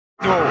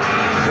goal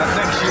that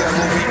next year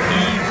will be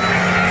even.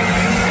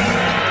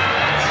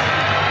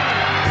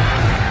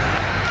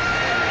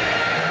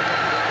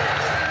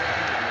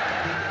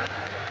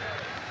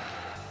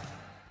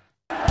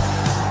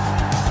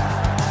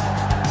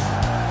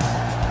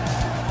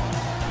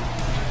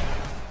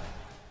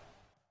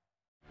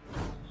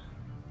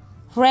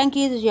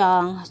 Frenkie de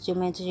Jong to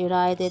Manchester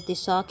United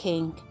is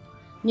shocking.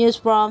 News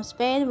from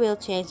Spain will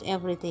change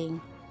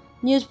everything.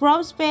 News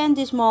from Spain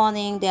this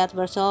morning that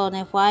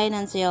Barcelona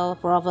financial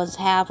problems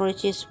have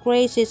reached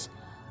crisis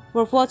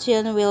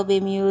proportion will be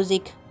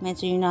music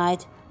Manchester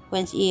United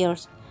wins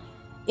years.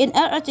 In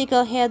an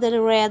article headed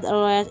Red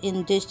Alert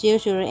in this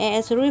treasury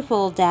as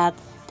revealed that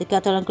the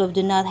Catalan club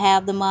do not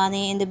have the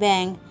money in the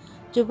bank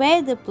to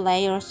pay the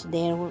players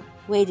their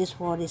wages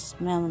for this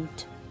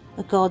month.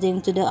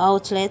 According to the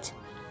outlet,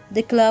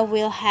 the club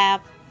will have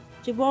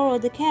to borrow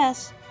the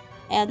cash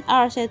and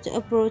are set to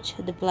approach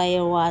the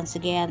player once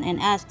again and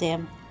ask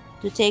them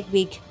to take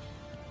big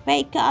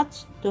pay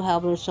cuts to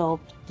help resolve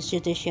the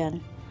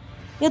situation.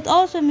 It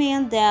also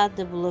means that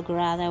the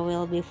Blaugrana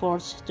will be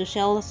forced to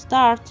sell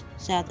start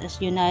set as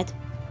United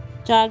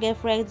target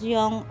Frenkie de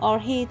Jong, or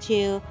he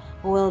too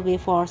will be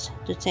forced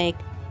to take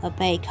a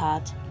pay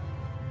cut.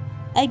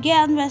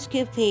 Again,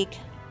 rescue pick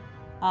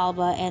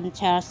Alba and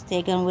Ter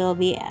Stegen will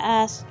be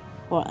asked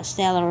for a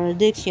salary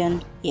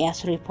reduction,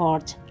 yes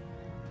report.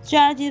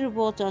 Treasury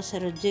reporters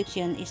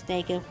reduction is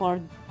taken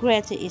for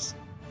granted is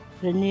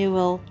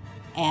renewal,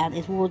 and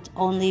it would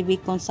only be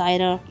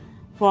considered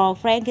for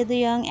Frenkie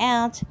de Jong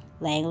and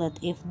Lenglet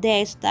if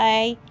they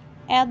stay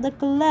at the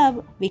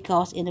club,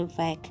 because in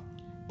fact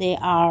they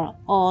are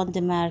on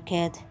the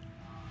market.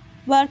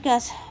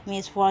 Barca's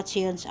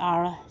misfortunes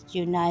are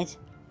United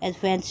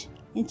advanced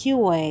in two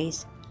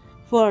ways.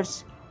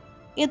 First,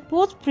 it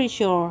puts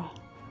pressure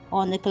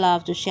on the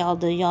club to sell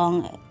the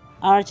young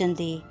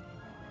urgently,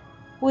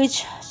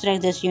 which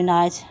strengthens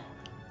United,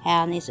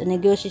 and is a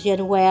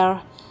negotiation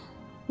where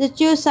the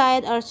two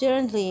sides are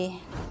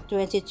currently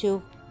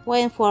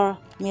 £22.4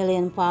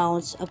 million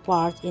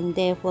apart in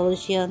the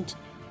evolution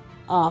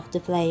of the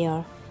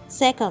player.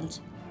 Second,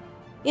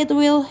 it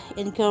will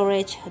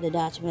encourage the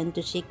Dutchman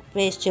to seek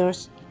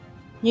pastures.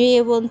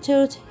 Man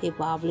Utd, he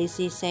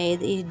publicly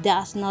said he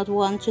does not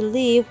want to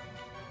leave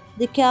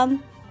the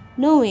Camp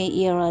Nou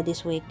era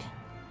this week.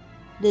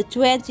 The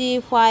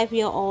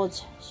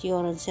 25-year-old's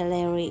current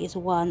salary is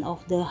one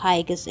of the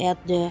highest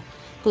at the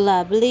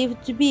club,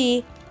 believed to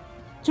be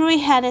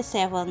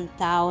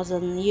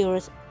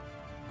 €307,000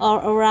 or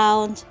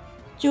around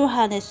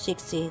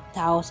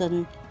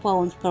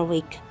 £260,000 per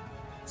week,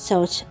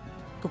 search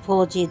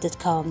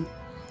Apology.com.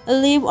 A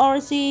leave or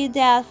see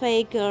that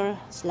Faker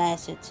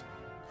slashed.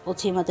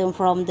 Ultimatum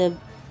from the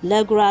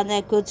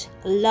Blaugrana could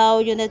allow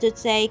United to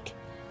take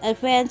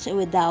advance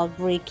without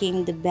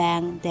breaking the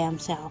bank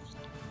themselves.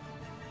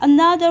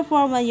 Another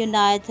former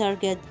United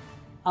target,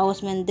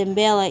 Ousmane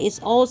Dembele, is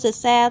also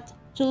set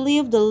to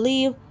leave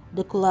the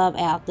club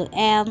at the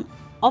end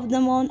of the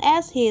month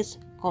as his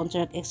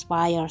contract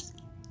expires,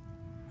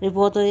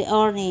 reportedly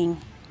earning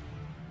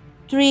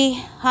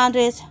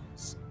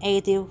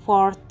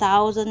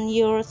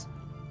 €384,000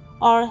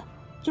 or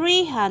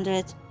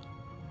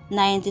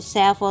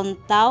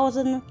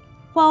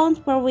 £397,000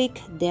 per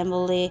week.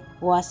 Dembele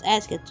was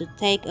asked to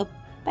take a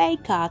pay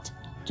cut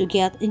to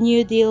get a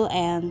new deal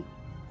and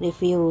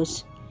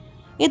refused.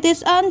 It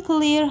is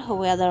unclear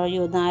whether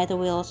United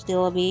will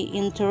still be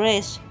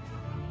interested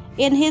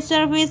in his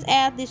service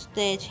at this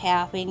stage,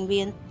 having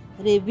been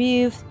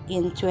reviewed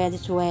in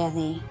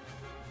 2020.